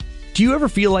Do you ever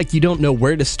feel like you don't know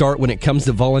where to start when it comes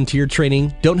to volunteer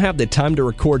training? Don't have the time to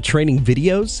record training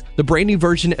videos? The brand new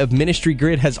version of Ministry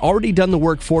Grid has already done the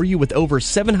work for you with over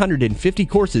 750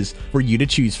 courses for you to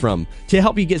choose from. To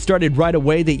help you get started right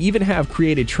away, they even have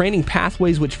created training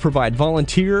pathways which provide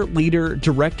volunteer, leader,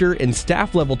 director, and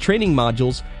staff level training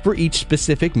modules for each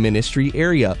specific ministry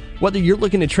area. Whether you're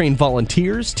looking to train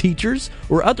volunteers, teachers,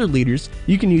 or other leaders,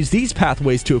 you can use these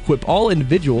pathways to equip all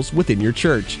individuals within your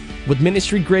church. With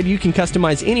Ministry Grid, you can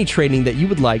customize any training that you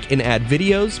would like and add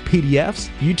videos, PDFs,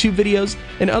 YouTube videos,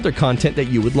 and other content that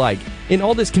you would like. And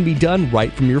all this can be done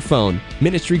right from your phone.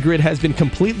 Ministry Grid has been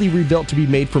completely rebuilt to be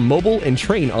made for mobile and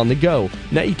train on the go.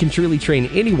 Now you can truly train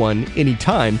anyone,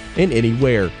 anytime, and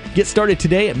anywhere. Get started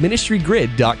today at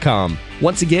ministrygrid.com.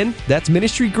 Once again, that's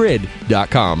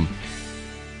ministrygrid.com.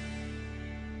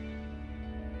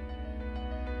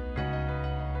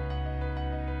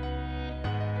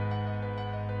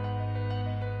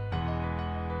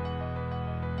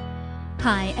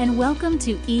 Hi, and welcome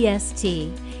to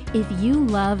EST. If you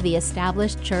love the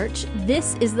established church,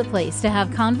 this is the place to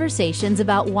have conversations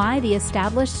about why the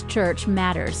established church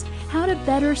matters, how to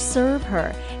better serve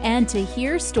her, and to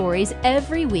hear stories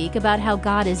every week about how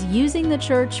God is using the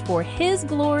church for His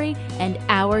glory and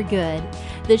our good.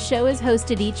 The show is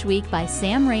hosted each week by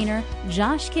Sam Rayner,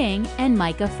 Josh King, and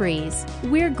Micah Fries.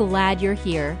 We're glad you're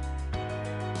here.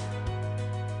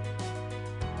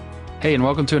 Hey, and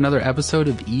welcome to another episode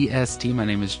of EST. My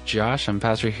name is Josh. I'm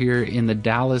pastor here in the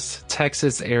Dallas,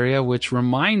 Texas area, which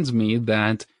reminds me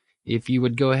that if you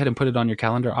would go ahead and put it on your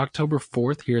calendar, October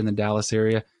 4th here in the Dallas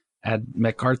area at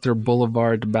MacArthur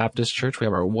Boulevard Baptist Church, we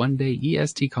have our one-day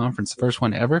EST conference, the first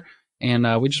one ever.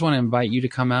 And we just want to invite you to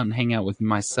come out and hang out with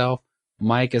myself,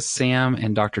 Micah, Sam,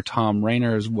 and Dr. Tom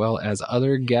Rayner, as well as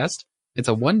other guests. It's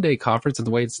a one-day conference, and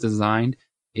the way it's designed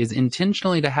is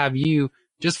intentionally to have you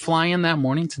just fly in that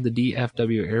morning to the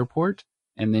DFW airport,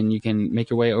 and then you can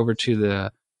make your way over to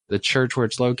the church where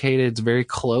it's located. It's very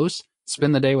close.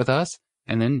 Spend the day with us,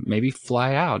 and then maybe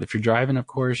fly out. If you're driving, of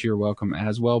course, you're welcome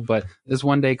as well. But this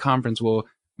one-day conference will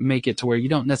make it to where you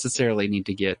don't necessarily need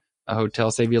to get a hotel,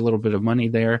 save you a little bit of money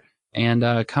there,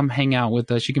 and come hang out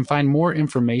with us. You can find more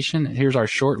information. Here's our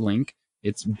short link.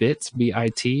 It's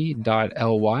bit.ly/EST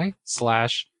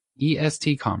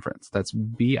conference. That's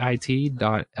bit.ly/EST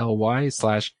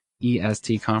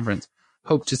conference.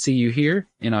 Hope to see you here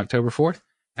in October 4th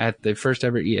at the first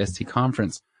ever EST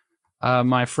conference.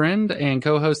 My friend and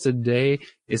co-host today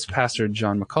is Pastor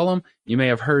John McCollum. You may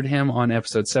have heard him on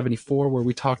episode 74, where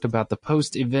we talked about the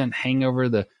post-event hangover,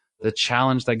 the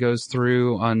challenge that goes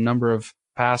through a number of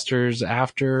pastors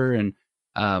after, and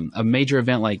a major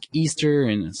event like Easter,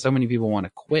 and so many people want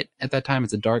to quit at that time.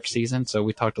 It's a dark season, so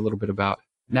we talked a little bit about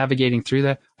navigating through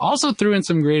that. Also threw in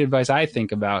some great advice, I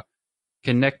think, about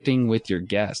connecting with your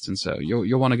guest. And so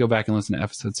you'll want to go back and listen to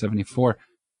episode 74.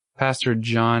 Pastor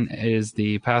John is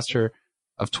the pastor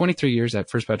of 23 years at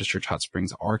First Baptist Church, Hot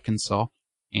Springs, Arkansas.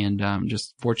 And I'm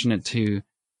just fortunate to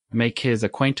make his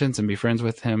acquaintance and be friends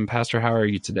with him. Pastor, how are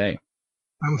you today?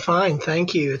 I'm fine,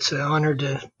 thank you. It's an honor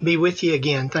to be with you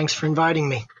again. Thanks for inviting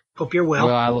me. Hope you're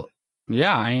well.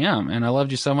 Yeah, I am. And I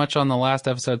loved you so much on the last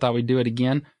episode. I thought we'd do it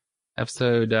again.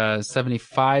 Episode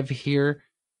 75 here.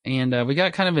 And we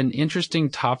got kind of an interesting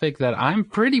topic that I'm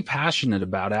pretty passionate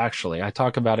about, actually. I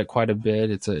talk about it quite a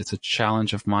bit. It's a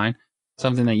challenge of mine,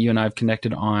 something that you and I have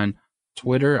connected on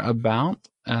Twitter about.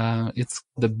 It's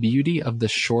the beauty of the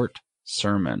short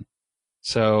sermon.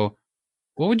 So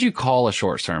what would you call a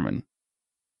short sermon?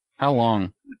 How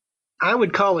long? I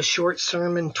would call a short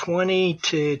sermon 20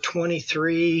 to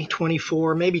 23,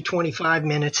 24, maybe 25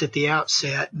 minutes at the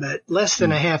outset, but less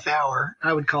than a half hour,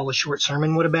 I would call a short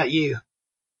sermon. What about you?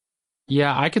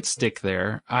 Yeah, I could stick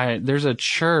there. There's a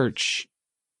church.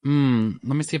 Let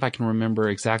me see if I can remember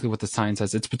exactly what the sign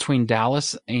says. It's between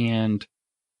Dallas and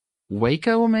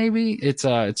Waco, maybe. It's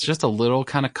just a little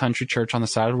kind of country church on the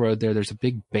side of the road there. There's a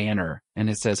big banner, and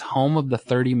it says "Home of the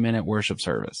 30-minute worship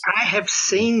service." I have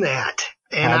seen that,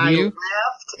 and I laughed,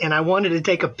 and I wanted to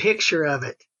take a picture of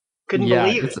it. Couldn't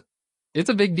believe it. It's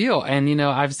a big deal. And,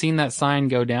 I've seen that sign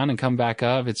go down and come back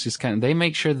up. It's just they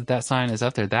make sure that sign is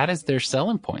up there. That is their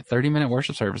selling point, 30-minute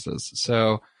worship services.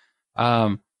 So,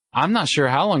 I'm not sure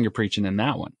how long you're preaching in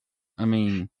that one. I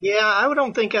mean, yeah, I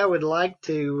don't think I would like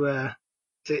to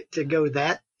go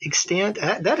that extent.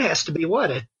 That has to be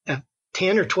what, a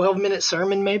 10 or 12 minute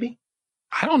sermon, maybe?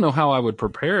 I don't know how I would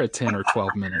prepare a 10 or 12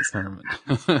 minute sermon.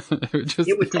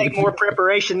 It would take more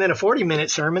preparation than a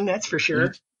 40-minute sermon, that's for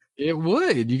sure. It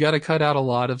would. You got to cut out a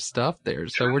lot of stuff there.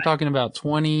 So we're talking about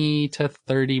 20 to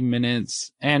 30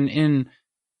 minutes. And in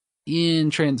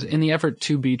the effort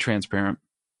to be transparent,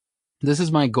 this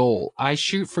is my goal. I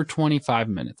shoot for 25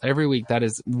 minutes every week. That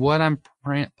is what I'm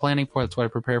planning for. That's what I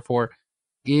prepare for.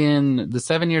 In the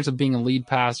 7 years of being a lead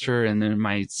pastor, and then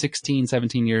my 16,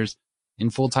 17 years in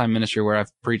full-time ministry where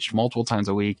I've preached multiple times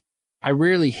a week, I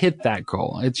rarely hit that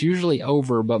goal. It's usually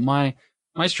over, but my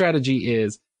strategy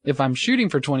is, if I'm shooting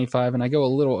for 25 and I go a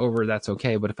little over, that's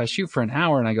okay. But if I shoot for an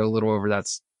hour and I go a little over,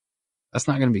 that's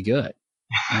not going to be good.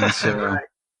 And so,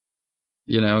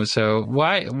 Right. So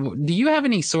why do you have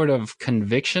any sort of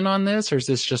conviction on this, or is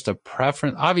this just a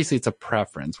preference? Obviously it's a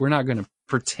preference. We're not going to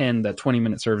pretend that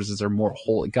 20-minute services are more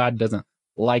holy. God doesn't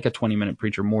like a 20-minute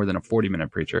preacher more than a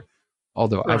 40-minute preacher.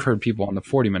 Although I've heard people on the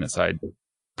 40-minute side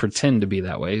pretend to be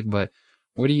that way. But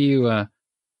what do you,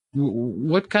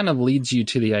 what kind of leads you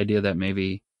to the idea that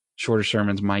maybe shorter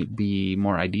sermons might be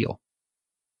more ideal?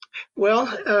 Well,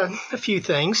 a few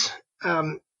things.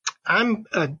 I'm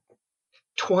a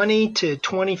 20 to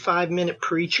 25 minute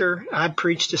preacher. I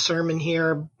preached a sermon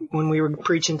here when we were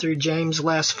preaching through James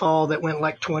last fall that went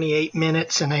like 28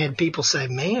 minutes, and I had people say,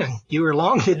 "Man, you were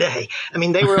long today." I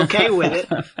mean, they were okay with it,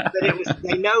 but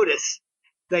they noticed.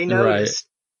 They noticed.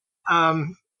 Right.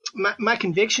 My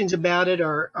convictions about it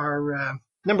are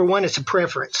number one, it's a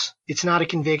preference. It's not a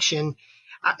conviction.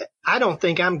 I don't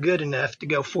think I'm good enough to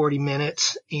go 40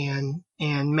 minutes and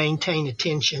maintain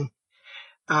attention.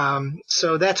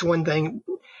 So that's one thing.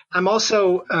 I'm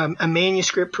also a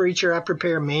manuscript preacher. I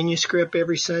prepare a manuscript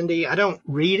every Sunday. I don't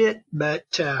read it,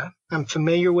 but I'm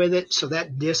familiar with it. So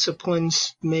that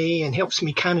disciplines me and helps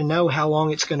me kind of know how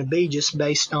long it's going to be just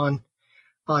based on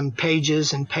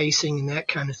pages and pacing and that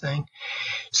kind of thing.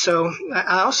 So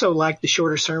I also like the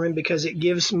shorter sermon because it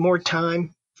gives more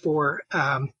time for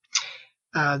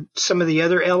some of the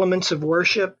other elements of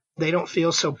worship. They don't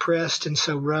feel so pressed and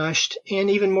so rushed. And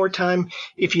even more time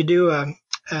if you do a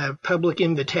public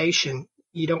invitation,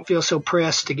 you don't feel so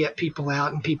pressed to get people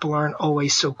out, and people aren't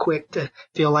always so quick to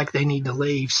feel like they need to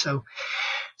leave. So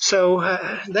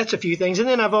that's a few things. And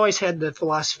then I've always had the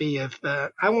philosophy of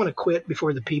I want to quit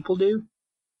before the people do.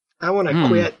 I want to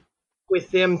quit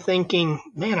with them thinking,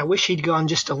 man, I wish he'd gone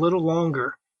just a little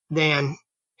longer than.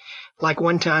 Like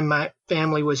one time my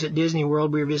family was at Disney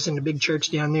World. We were visiting a big church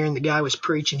down there, and the guy was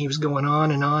preaching. He was going on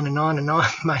and on and on and on.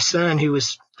 My son, who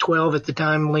was 12 at the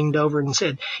time, leaned over and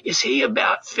said, "Is he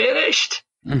about finished?"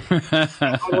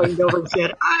 I leaned over and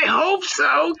said, "I hope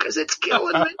so, because it's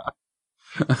killing me."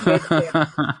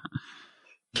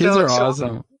 Kids are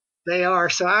awesome. They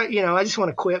are. So I just want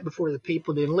to quit before the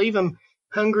people do and leave them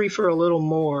hungry for a little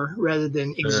more rather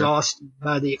than exhausted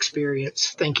by the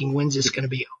experience, thinking, when's this going to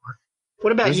be over?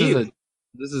 What about you?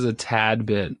 This is a tad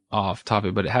bit off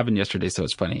topic, but it happened yesterday, so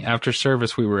it's funny. After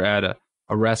service, we were at a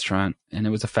restaurant, and it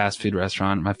was a fast food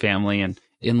restaurant. My family and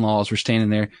in-laws were standing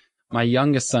there. My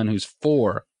youngest son, who's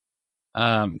 4,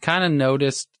 kind of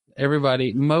noticed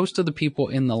everybody. Most of the people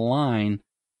in the line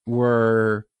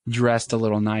were dressed a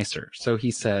little nicer. So he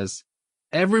says,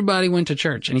 everybody went to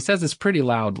church. And he says this pretty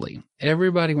loudly.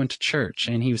 Everybody went to church.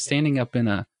 And he was standing up in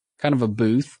a kind of a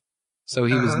booth. So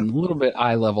he was a little bit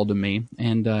eye level to me.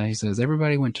 And he says,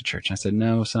 everybody went to church. And I said,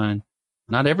 no, son,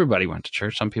 not everybody went to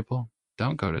church. Some people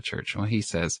don't go to church. Well, he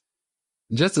says,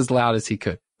 just as loud as he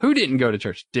could, who didn't go to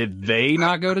church? Did they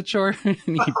not go to church? And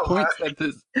he points at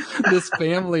this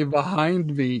family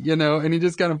behind me, and he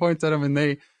just kind of points at them, and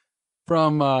they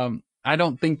I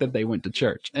don't think that they went to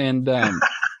church. And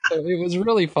so it was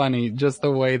really funny, just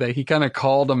the way that he kind of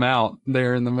called them out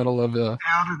there in the middle of out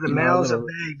of the mouths of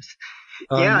babes.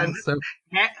 Yeah, and so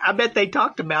I bet they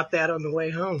talked about that on the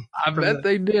way home. I bet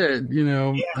they did,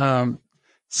 Yeah.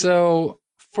 So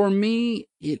for me,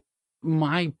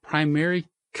 my primary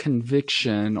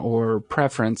conviction or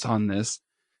preference on this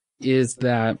is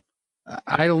that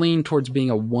I lean towards being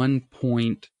a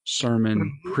one-point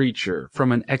sermon preacher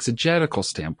from an exegetical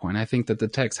standpoint. I think that the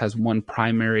text has one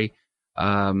primary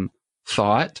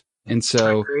thought, and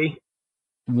so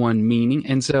one meaning.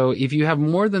 And so if you have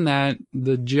more than that,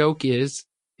 the joke is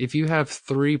if you have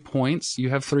 3 points, you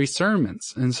have 3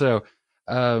 sermons. And so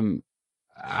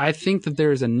I think that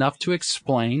there is enough to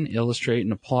explain, illustrate,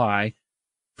 and apply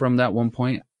from that one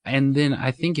point. And then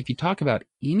I think if you talk about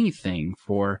anything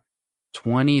for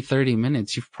 20, 30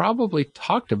 minutes, you've probably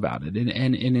talked about it,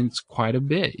 and it's quite a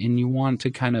bit. And you want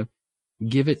to kind of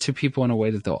give it to people in a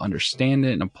way that they'll understand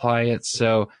it and apply it.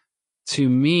 So to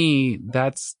me,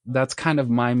 that's kind of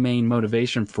my main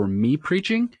motivation for me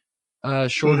preaching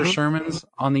shorter sermons.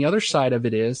 On the other side of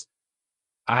it is,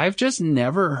 I've just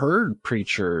never heard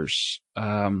preachers,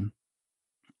 and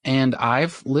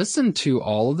I've listened to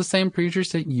all of the same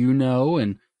preachers that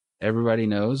and everybody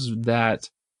knows that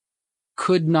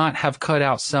could not have cut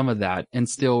out some of that and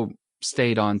still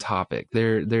stayed on topic.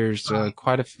 There's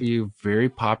quite a few very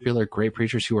popular, great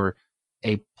preachers who are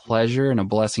a pleasure and a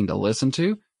blessing to listen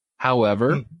to.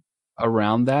 However,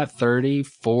 around that 30,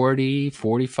 40,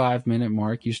 45-minute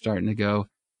mark, you're starting to go,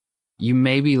 you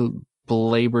maybe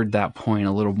belabored that point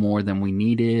a little more than we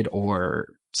needed, or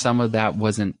some of that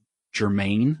wasn't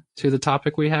germane to the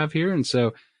topic we have here. And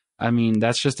so, I mean,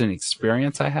 that's just an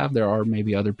experience I have. There are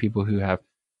maybe other people who have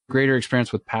greater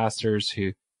experience with pastors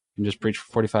who can just preach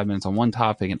for 45 minutes on one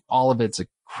topic and all of it's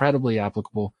incredibly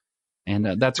applicable.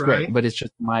 And that's great, but it's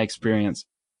just my experience.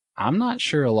 I'm not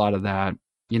sure a lot of that,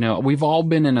 you know, we've all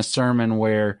been in a sermon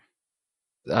where,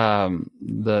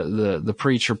 the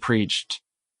preacher preached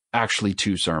actually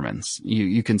 2 sermons.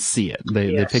 You can see it.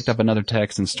 They picked up another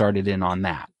text and started in on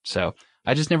that. So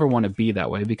I just never want to be that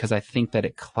way because I think that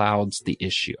it clouds the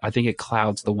issue. I think it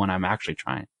clouds the one I'm actually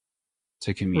trying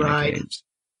to communicate. Right.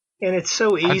 And it's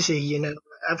so easy, you know,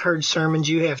 I've heard sermons,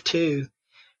 you have too,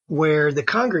 where the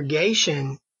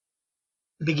congregation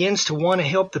begins to want to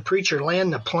help the preacher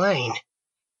land the plane.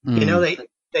 You know,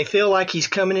 they feel like he's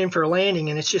coming in for a landing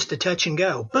and it's just a touch and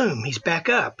go. Boom, he's back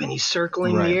up and he's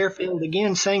circling the airfield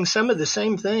again, saying some of the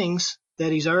same things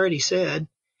that he's already said.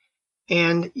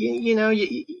 And, you know,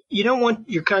 you don't want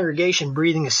your congregation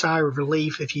breathing a sigh of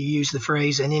relief if you use the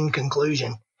phrase, and in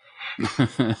conclusion. You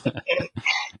want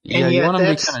them to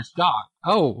be kind of shocked.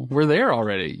 Oh, we're there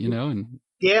already, you know? And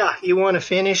yeah, you want to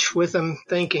finish with them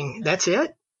thinking, that's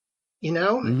it, you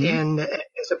know? And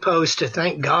as opposed to,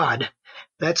 thank God,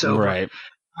 that's over. Right.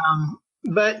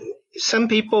 But some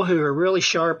people who are really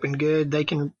sharp and good, they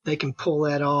can pull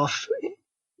that off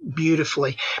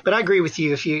beautifully. But I agree with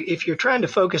you. If you're trying to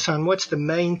focus on what's the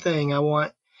main thing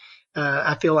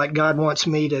I feel like God wants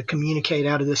me to communicate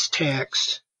out of this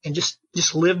text, and just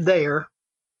live there.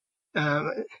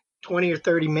 20 or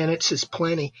 30 minutes is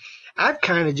plenty. I've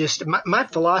kind of my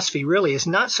philosophy really is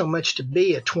not so much to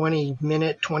be a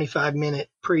 20-minute, 25-minute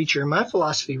preacher. My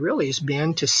philosophy really has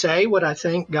been to say what I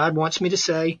think God wants me to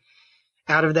say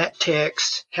out of that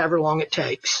text, however long it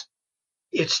takes.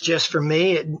 It's just, for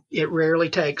me, it rarely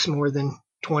takes more than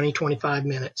 20, 25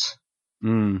 minutes.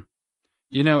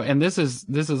 You know, and this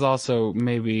is also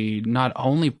maybe not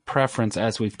only preference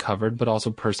as we've covered, but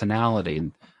also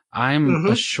personality. I'm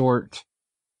a short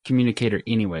communicator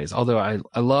anyways, although I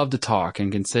love to talk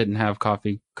and can sit and have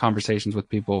conversations with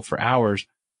people for hours.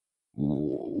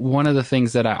 One of the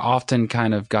things that I often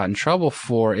kind of got in trouble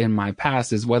for in my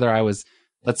past is whether I was,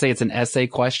 let's say it's an essay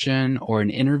question or an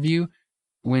interview.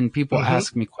 When people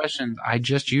ask me questions, I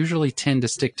just usually tend to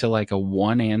stick to like a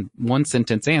one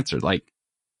sentence answer, like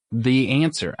the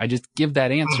answer. I just give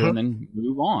that answer and then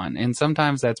move on. And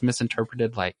sometimes that's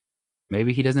misinterpreted, like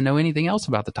maybe he doesn't know anything else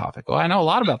about the topic. Well, I know a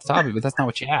lot about the topic, but that's not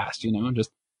what you asked, you know, I'm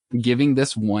just giving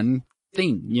this one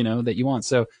thing, you know, that you want.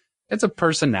 So it's a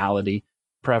personality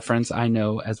preference, I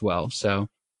know as well. So,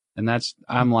 and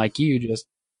I'm like you,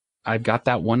 I've got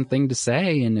that one thing to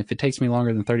say. And if it takes me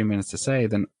longer than 30 minutes to say,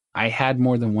 then I had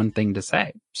more than one thing to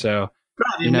say. So,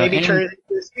 you know, maybe turn it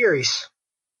into a series.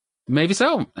 Maybe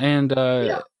so. And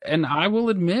I will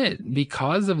admit,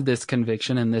 because of this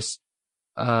conviction and this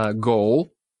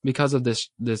goal, because of this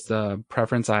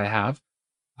preference I have,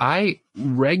 I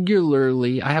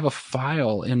have a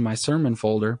file in my sermon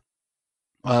folder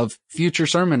of future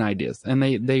sermon ideas. And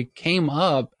they came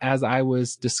up as I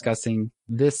was discussing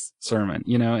this sermon,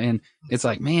 you know, and it's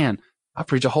like, man, I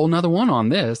preach a whole nother one on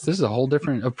this. This is a whole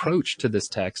different approach to this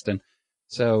text. And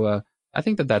so I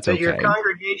think that's okay. Your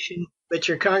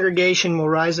congregation will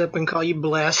rise up and call you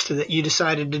blessed that you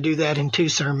decided to do that in 2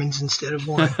 sermons instead of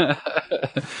 1.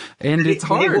 And it's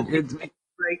hard. It's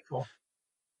grateful.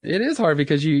 It is hard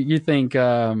because you think,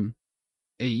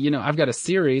 you know, I've got a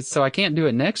series, so I can't do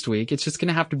it next week. It's just going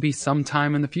to have to be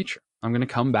sometime in the future. I'm going to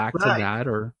come back to that,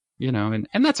 or, you know,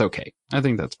 and that's okay. I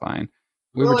think that's fine.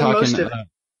 We were talking.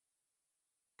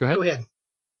 Go ahead.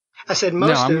 I said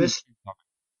most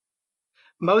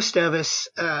of us,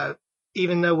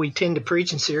 even though we tend to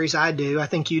preach in series, I do, I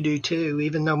think you do too,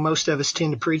 even though most of us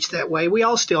tend to preach that way, we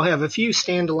all still have a few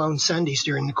standalone Sundays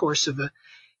during the course of a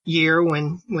year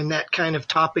when that kind of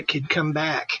topic could come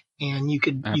back and you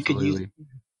could use it.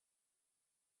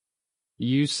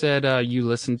 You said you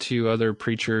listen to other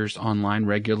preachers online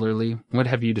regularly. What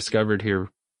have you discovered here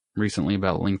recently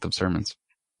about length of sermons?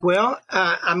 Well,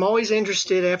 I'm always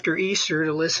interested after Easter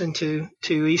to listen to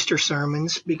Easter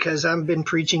sermons because I've been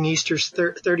preaching Easter's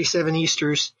 37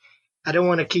 Easters. I don't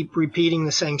want to keep repeating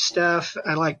the same stuff.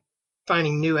 I like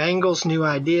finding new angles, new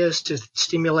ideas to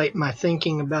stimulate my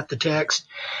thinking about the text.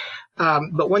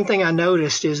 But one thing I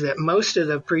noticed is that most of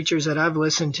the preachers that I've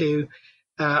listened to,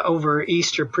 over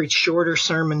Easter preach shorter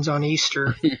sermons on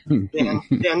Easter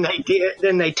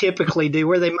than they typically do,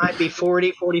 where they might be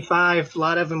 40, 45. A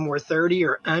lot of them were 30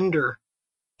 or under.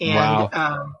 And,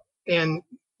 Wow. And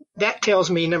that tells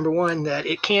me, number one, that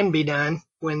it can be done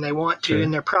when they want to. Sure.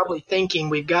 And they're probably thinking,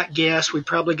 we've got guests. We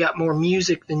probably got more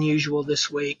music than usual this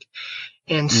week.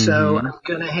 And so I'm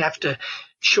going to have to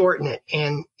shorten it.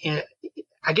 And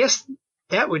I guess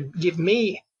that would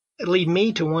lead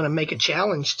me to want to make a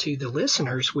challenge to the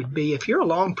listeners would be, if you're a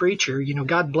long preacher,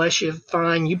 God bless you,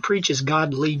 fine. You preach as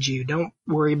God leads you. Don't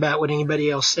worry about what anybody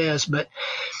else says, but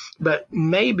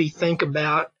maybe think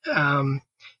about,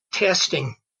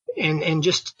 testing and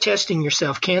just testing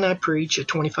yourself. Can I preach a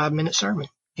 25-minute sermon?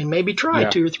 And maybe try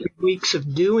 2 or 3 weeks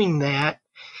of doing that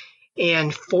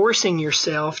and forcing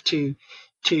yourself to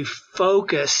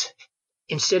focus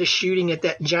instead of shooting at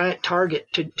that giant target,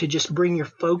 to just bring your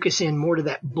focus in more to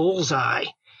that bullseye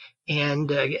and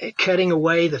cutting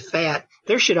away the fat.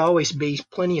 There should always be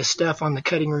plenty of stuff on the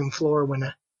cutting room floor when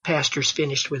a pastor's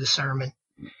finished with a sermon.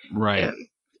 Right.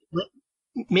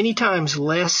 Many times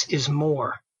less is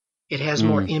more. It has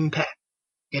more impact.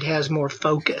 It has more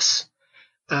focus.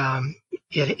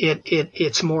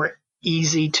 It's more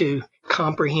easy to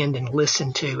comprehend and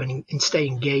listen to and stay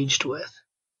engaged with.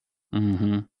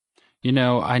 Mm-hmm.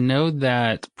 I know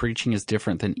that preaching is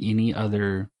different than any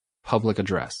other public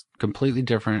address, completely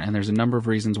different. And there's a number of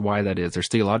reasons why that is. There's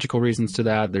theological reasons to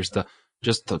that. There's the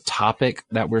topic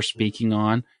that we're speaking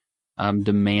on,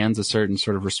 demands a certain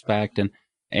sort of respect and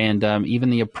even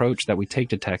the approach that we take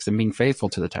to text and being faithful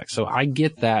to the text. So I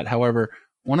get that. However,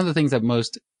 one of the things that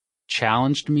most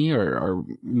challenged me or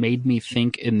made me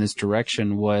think in this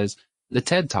direction was the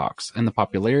TED Talks and the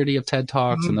popularity of TED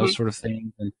Talks and those sort of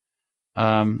things. And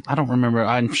I don't remember.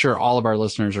 I'm sure all of our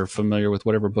listeners are familiar with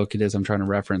whatever book it is I'm trying to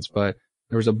reference, but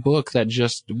there was a book that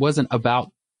just it wasn't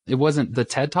the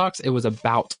TED Talks. It was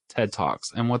about TED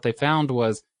Talks. And what they found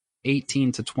was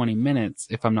 18 to 20 minutes,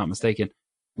 if I'm not mistaken,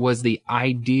 was the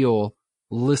ideal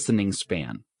listening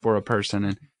span for a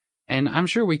person. And I'm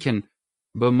sure we can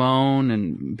bemoan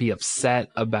and be upset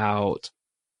about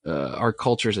our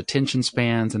culture's attention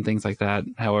spans and things like that.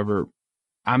 However,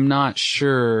 I'm not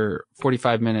sure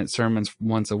 45-minute sermons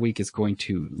once a week is going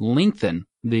to lengthen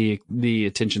the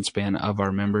attention span of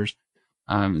our members.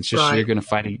 It's just right. You're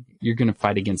going to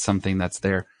fight against something that's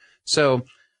there. So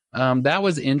that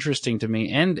was interesting to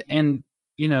me. And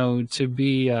to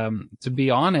be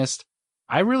honest,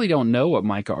 I really don't know what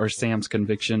Micah or Sam's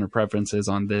conviction or preference is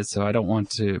on this. So I don't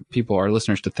want our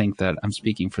listeners to think that I'm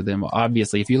speaking for them.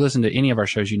 Obviously, if you listen to any of our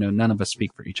shows, none of us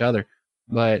speak for each other,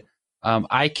 but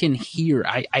I can hear,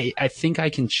 I think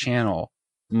I can channel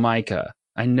Micah.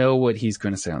 I know what he's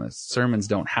going to say on this. Sermons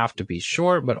don't have to be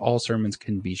short, but all sermons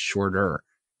can be shorter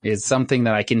is something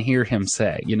that I can hear him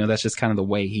say. That's just kind of the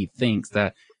way he thinks,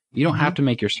 that you don't have to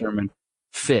make your sermon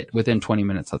fit within 20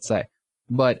 minutes, let's say,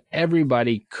 but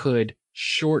everybody could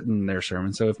shorten their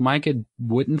sermon. So if Micah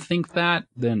wouldn't think that,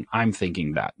 then I'm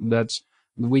thinking that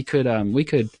we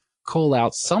could cull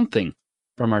out something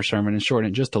from our sermon and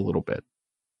shorten it just a little bit.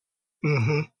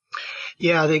 Mm-hmm.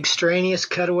 Yeah, the extraneous,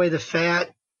 cut away the fat.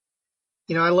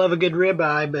 I love a good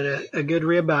ribeye, but a good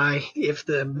ribeye, if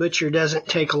the butcher doesn't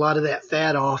take a lot of that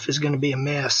fat off, is going to be a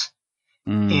mess.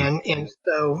 And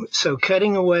so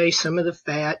cutting away some of the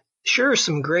fat, sure,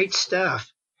 some great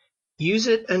stuff. Use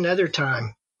it another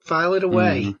time. File it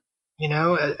away.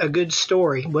 A good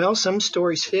story. Well, some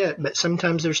stories fit, but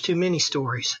sometimes there's too many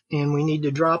stories, and we need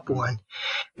to drop one.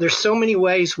 There's so many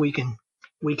ways we can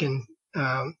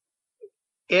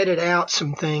edit out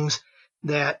some things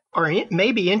that are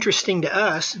maybe interesting to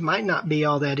us, might not be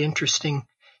all that interesting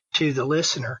to the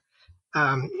listener.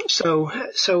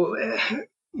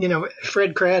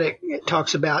 Fred Craddock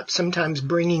talks about sometimes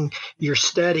bringing your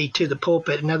study to the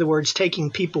pulpit. In other words, taking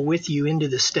people with you into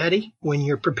the study when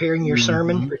you're preparing your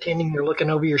sermon, pretending they're looking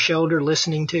over your shoulder,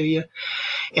 listening to you,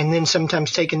 and then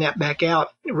sometimes taking that back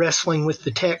out, wrestling with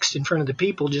the text in front of the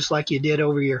people, just like you did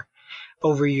over your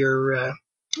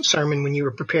sermon when you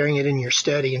were preparing it in your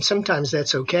study. And sometimes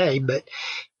that's okay, but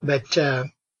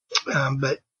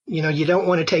you don't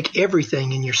want to take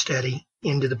everything in your study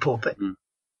into the pulpit.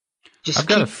 Just I've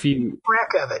got a few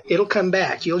track of it. It'll come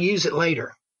back. You'll use it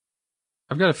later.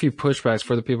 I've got a few pushbacks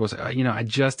for the people who say, I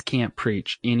just can't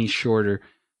preach any shorter.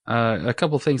 A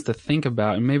couple things to think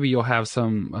about, and maybe you'll have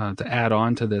some to add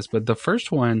on to this. But the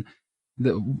first one,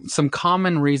 some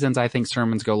common reasons I think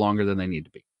sermons go longer than they need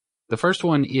to be. The first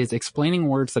one is explaining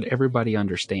words that everybody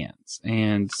understands.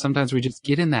 And sometimes we just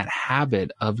get in that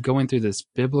habit of going through this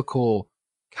biblical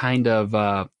kind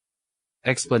of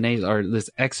explanation or this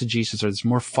exegesis or this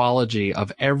morphology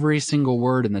of every single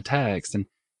word in the text. And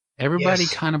everybody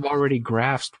kind of already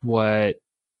grasped what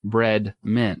bread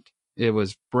meant. It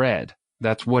was bread.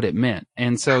 That's what it meant.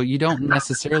 And so you don't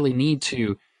necessarily need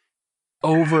to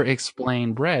over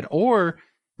explain bread, or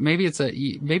maybe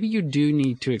you do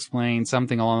need to explain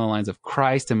something along the lines of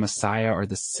Christ and Messiah are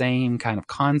the same kind of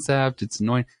concept. It's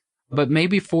anointed, but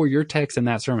maybe for your text in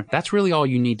that sermon, that's really all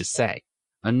you need to say.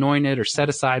 Anointed or set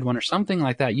aside one or something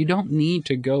like that. You don't need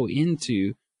to go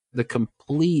into the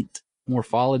complete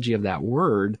morphology of that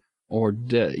word or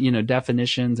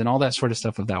definitions and all that sort of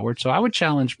stuff of that word. So I would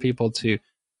challenge people to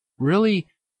really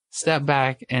step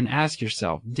back and ask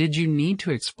yourself, did you need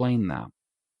to explain that?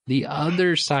 The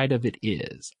other side of it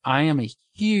is, I am a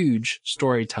huge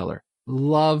storyteller,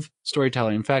 love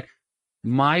storytelling. In fact,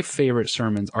 my favorite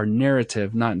sermons are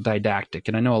narrative, not didactic.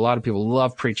 And I know a lot of people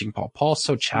love preaching Paul. Paul's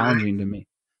so challenging to me.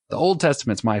 The Old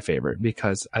Testament's my favorite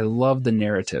because I love the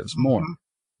narratives more.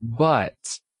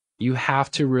 But you have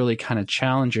to really kind of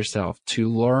challenge yourself to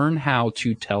learn how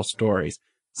to tell stories.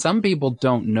 Some people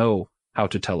don't know how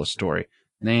to tell a story,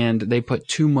 and they put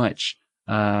too much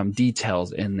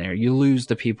details in there. You lose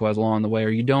the people along the way, or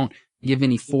you don't give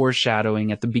any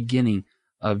foreshadowing at the beginning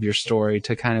of your story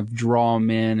to kind of draw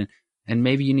them in. And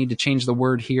maybe you need to change the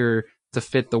word here to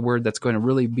fit the word that's going to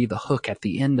really be the hook at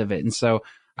the end of it. And so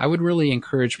I would really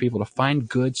encourage people to find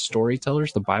good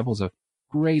storytellers. The Bible's a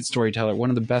great storyteller, one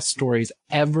of the best stories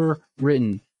ever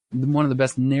written, one of the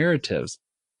best narratives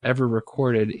ever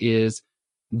recorded is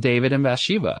David and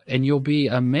Bathsheba. And you'll be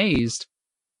amazed.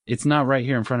 It's not right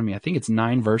here in front of me. I think it's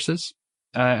 9 verses.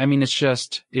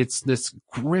 It's this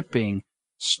gripping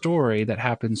story that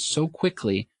happens so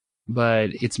quickly,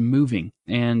 but it's moving.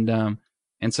 And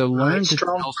so learn to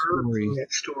tell stories.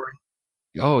 Story.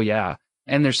 Oh yeah.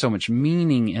 And there's so much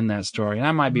meaning in that story. And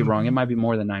I might be wrong. It might be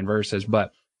more than 9 verses,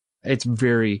 but it's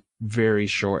very, very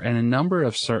short. And a number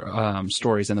of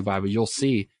stories in the Bible, you'll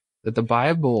see that the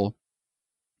Bible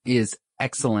is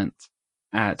excellent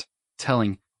at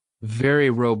telling very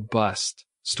robust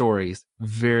stories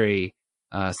very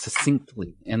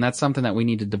succinctly. And that's something that we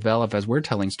need to develop as we're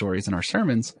telling stories in our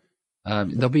sermons.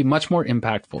 They'll be much more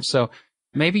impactful. So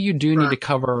maybe you do need to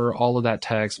cover all of that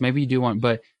text. Maybe you do want,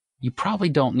 but you probably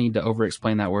don't need to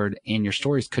over-explain that word, and your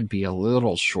stories could be a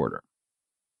little shorter.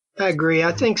 I agree.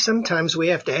 I think sometimes we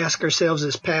have to ask ourselves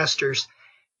as pastors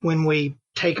when we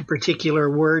take a particular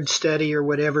word study or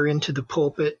whatever into the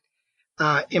pulpit,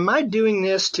 am I doing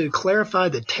this to clarify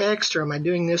the text, or am I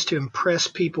doing this to impress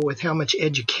people with how much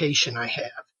education I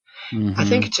have? I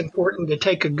think it's important to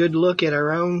take a good look at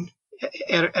our own,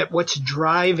 at what's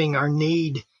driving our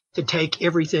need to take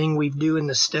everything we do in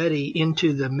the study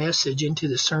into the message, into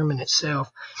the sermon itself.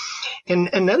 And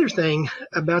another thing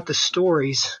about the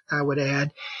stories I would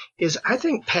add is I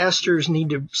think pastors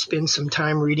need to spend some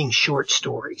time reading short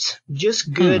stories,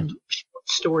 just good short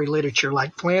story literature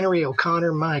like Flannery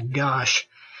O'Connor. My gosh,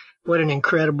 what an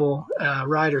incredible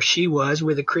writer she was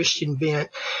with a Christian bent,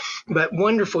 but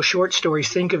wonderful short stories.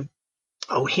 Think of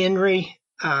O. Henry,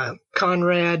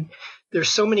 Conrad. There's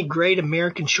so many great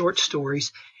American short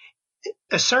stories.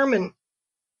 A sermon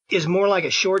is more like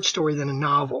a short story than a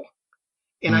novel.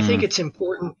 And I think it's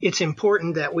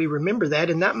important that we remember that,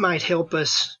 and that might help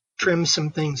us trim some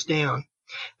things down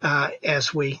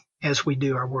as we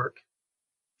do our work.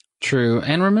 True.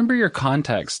 And remember your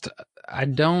context. I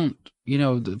don't,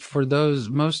 for those,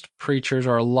 most preachers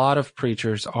or a lot of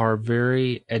preachers are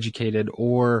very educated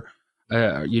or,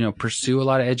 pursue a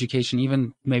lot of education.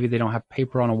 Even maybe they don't have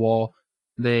paper on a wall.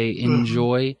 They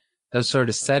enjoy those sort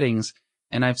of settings.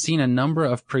 And I've seen a number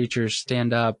of preachers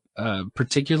stand up,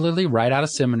 particularly right out of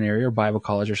seminary or Bible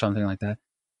college or something like that.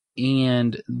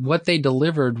 And what they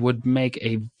delivered would make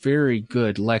a very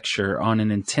good lecture on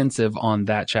an intensive on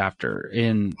that chapter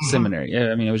in seminary.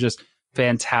 I mean, it was just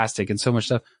fantastic and so much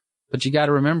stuff. But you got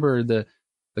to remember the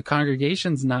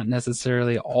congregation's not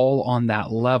necessarily all on that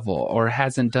level or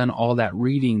hasn't done all that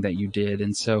reading that you did.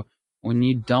 And so when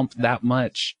you dump that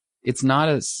much, it's not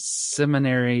a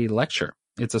seminary lecture.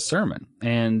 It's a sermon,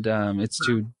 and it's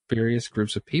to various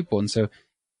groups of people. And so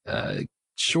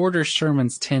shorter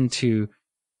sermons tend to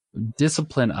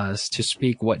discipline us to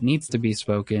speak what needs to be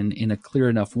spoken in a clear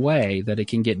enough way that it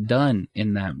can get done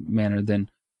in that manner than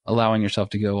allowing yourself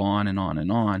to go on and on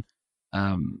and on.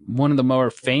 One of the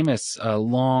more famous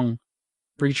long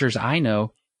preachers I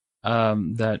know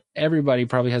that everybody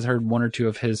probably has heard one or two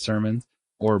of his sermons,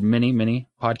 or many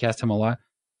podcast him a lot.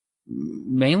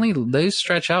 Mainly they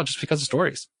stretch out just because of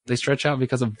stories. They stretch out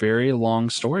because of very long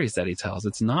stories that he tells.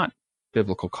 It's not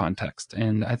biblical context.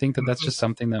 And I think that that's just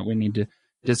something that we need to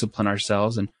discipline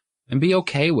ourselves and be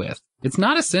okay with. it's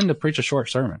not a sin to preach a short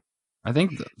sermon. I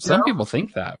think some people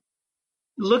think that.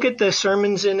 Look at the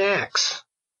sermons in Acts.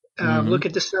 Look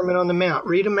at the Sermon on the Mount.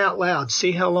 Read them out loud.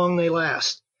 See how long they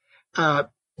last.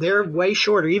 They're way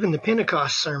shorter. Even the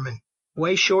Pentecost sermon,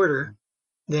 way shorter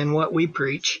than what we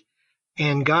preach.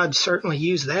 And God certainly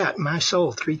used that. My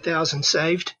soul, 3,000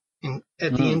 saved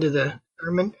at the end of the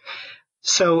sermon.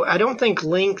 So I don't think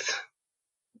length,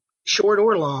 short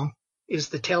or long, is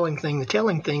the telling thing. The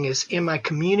telling thing is, am I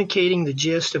communicating the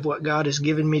gist of what God has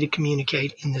given me to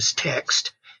communicate in this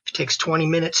text? If it takes 20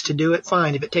 minutes to do it,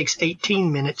 fine. If it takes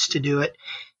 18 minutes to do it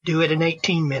in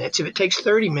 18 minutes. If it takes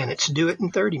 30 minutes, do it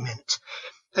in 30 minutes.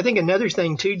 I think another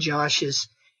thing too, Josh, is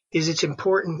it's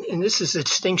important, and this is a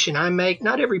distinction I make.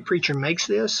 Not every preacher makes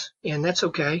this, and that's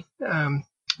okay. To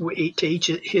each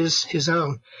his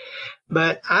own.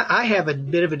 But I have a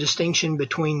bit of a distinction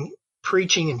between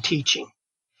preaching and teaching.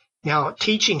 Now,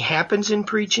 teaching happens in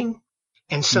preaching,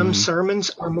 and some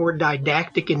sermons are more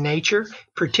didactic in nature,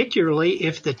 particularly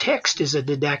if the text is a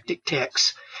didactic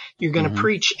text. You're going to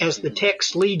preach as the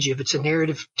text leads you. If it's a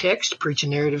narrative text, preach a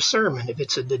narrative sermon. If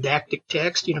it's a didactic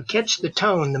text, catch the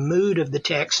tone, the mood of the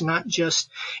text, not just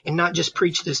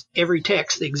preach every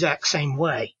text the exact same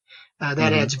way.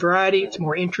 That adds variety. It's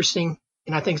more interesting,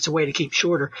 and I think it's a way to keep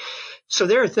shorter. So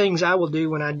there are things I will do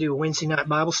when I do a Wednesday night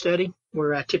Bible study,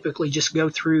 where I typically just go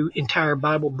through entire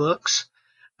Bible books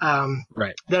that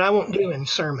I won't do in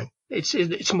sermon.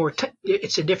 It's more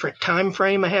it's a different time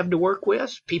frame I have to work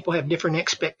with. People have different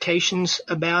expectations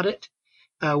about it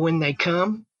when they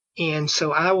come, and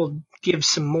so I will give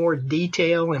some more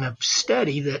detail in a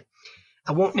study that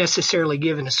I won't necessarily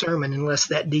give in a sermon unless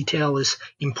that detail is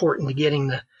important to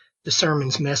getting the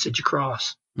sermon's message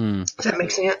across. Does that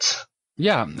make sense?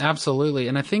 Yeah, absolutely.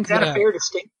 And I think is that a fair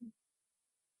distinction?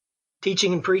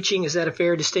 Teaching and preaching, is that a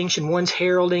fair distinction? One's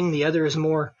heralding, the other is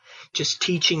more just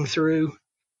teaching through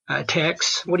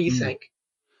text. What do you think?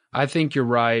 I think you're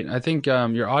right. I think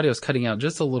your audio is cutting out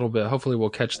just a little bit. Hopefully we'll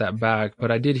catch that back. But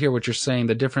I did hear what you're saying.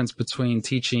 The difference between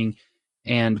teaching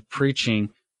and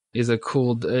preaching is a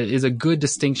good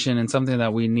distinction and something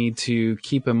that we need to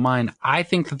keep in mind. I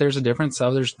think that there's a difference.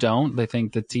 Others don't. They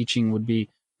think that teaching would be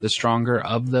the stronger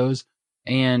of those.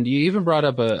 And you even brought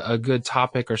up a good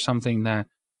topic or something that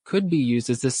could be used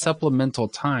is this supplemental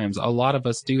times. A lot of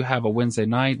us do have a Wednesday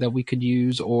night that we could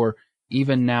use, or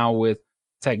even now with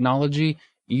technology,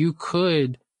 you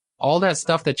could, all that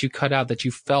stuff that you cut out that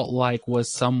you felt like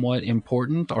was somewhat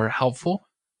important or helpful.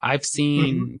 I've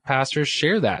seen pastors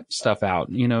share that stuff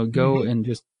out, go and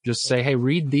just say, hey,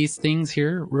 read these things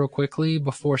here real quickly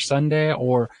before Sunday,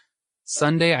 or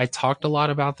Sunday, I talked a lot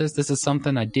about this. This is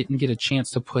something I didn't get a chance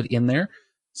to put in there.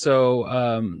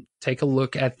 So take a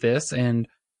look at this and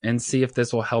see if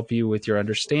this will help you with your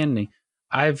understanding.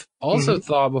 I've also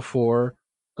thought before,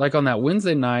 like on that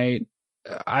Wednesday night,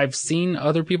 I've seen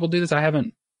other people do this. I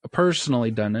haven't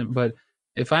personally done it, but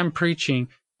if I'm preaching,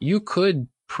 you could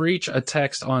preach a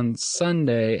text on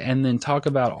Sunday and then talk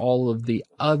about all of the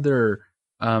other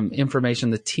information,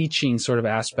 the teaching sort of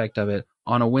aspect of it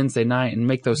on a Wednesday night, and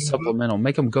make those supplemental,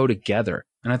 make them go together.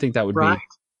 And I think that would be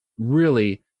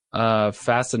really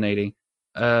fascinating.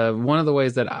 One of the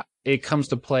ways that it comes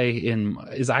to play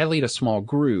is I lead a small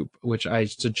group, which I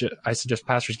suggest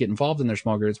pastors get involved in their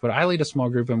small groups, but I lead a small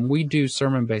group and we do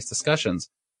sermon-based discussions.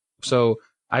 So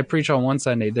I preach on one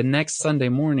Sunday. The next Sunday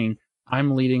morning,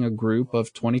 I'm leading a group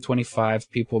of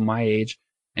 25 people my age,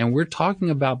 and we're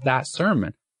talking about that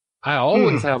sermon. I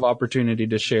always have opportunity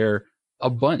to share a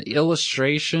bunch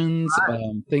illustrations,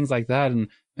 things like that. And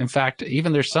in fact,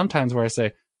 even there's sometimes where I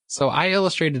say, so I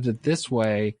illustrated it this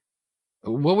way.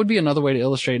 What would be another way to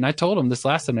illustrate? And I told them this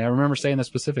last Sunday, I remember saying this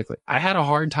specifically. I had a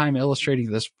hard time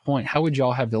illustrating this point. How would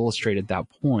y'all have illustrated that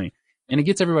point? And it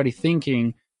gets everybody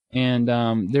thinking. And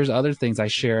there's other things I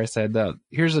share. I said,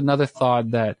 here's another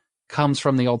thought that comes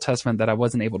from the Old Testament that I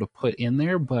wasn't able to put in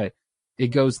there, but it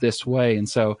goes this way. And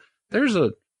so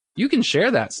you can share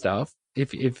that stuff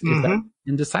if that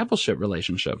in discipleship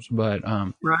relationships, but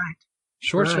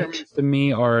short sermons to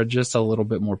me are just a little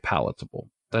bit more palatable.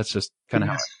 That's just kind of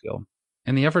how I feel.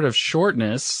 In the effort of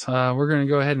shortness, we're going to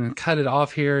go ahead and cut it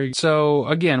off here. So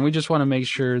again, we just want to make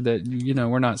sure that,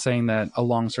 we're not saying that a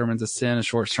long sermon's a sin, a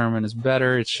short sermon is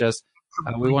better. It's just,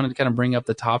 we wanted to kind of bring up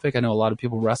the topic. I know a lot of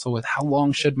people wrestle with how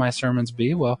long should my sermons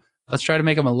be? Well, let's try to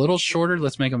make them a little shorter.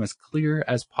 Let's make them as clear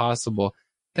as possible.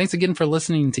 Thanks again for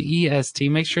listening to EST.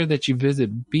 Make sure that you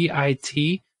visit bit.ly/EST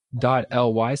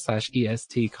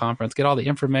conference. Get all the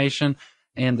information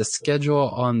and the schedule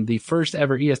on the first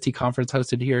ever EST conference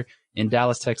hosted here in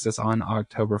Dallas, Texas on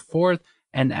October 4th.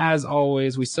 And as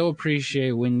always, we so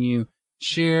appreciate when you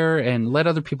share and let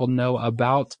other people know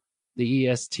about the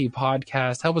EST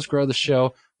podcast. Help us grow the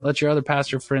show. Let your other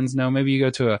pastor friends know. Maybe you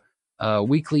go to a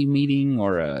weekly meeting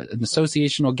or an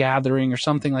associational gathering or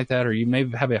something like that, or you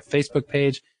maybe have a Facebook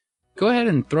page. Go ahead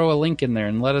and throw a link in there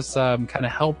and let us kind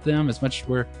of help them as much as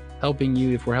we're helping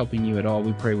you. If we're helping you at all,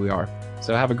 we pray we are.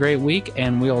 So have a great week,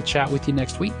 and we'll chat with you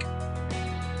next week.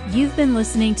 You've been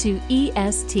listening to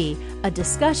EST, a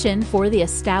discussion for the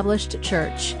established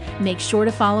church. Make sure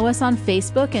to follow us on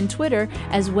Facebook and Twitter,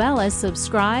 as well as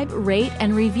subscribe, rate,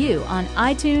 and review on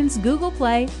iTunes, Google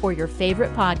Play, or your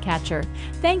favorite podcatcher.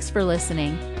 Thanks for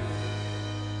listening.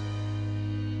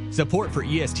 Support for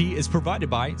EST is provided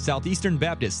by Southeastern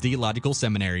Baptist Theological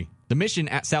Seminary. The mission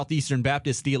at Southeastern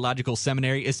Baptist Theological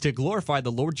Seminary is to glorify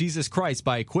the Lord Jesus Christ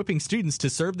by equipping students to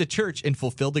serve the church and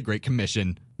fulfill the Great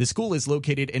Commission. The school is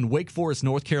located in Wake Forest,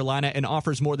 North Carolina, and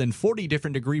offers more than 40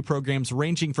 different degree programs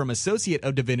ranging from Associate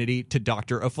of Divinity to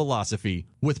Doctor of Philosophy.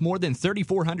 With more than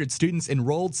 3,400 students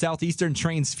enrolled, Southeastern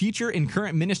trains future and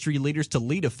current ministry leaders to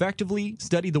lead effectively,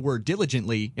 study the Word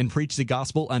diligently, and preach the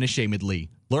gospel unashamedly.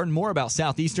 Learn more about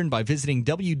Southeastern by visiting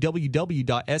www.sebts.edu.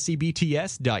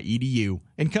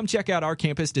 And come check out our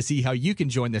campus to see how you can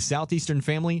join the Southeastern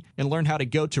family and learn how to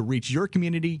go to reach your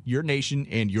community, your nation,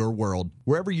 and your world.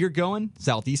 Wherever you're going,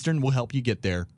 Southeastern will help you get there.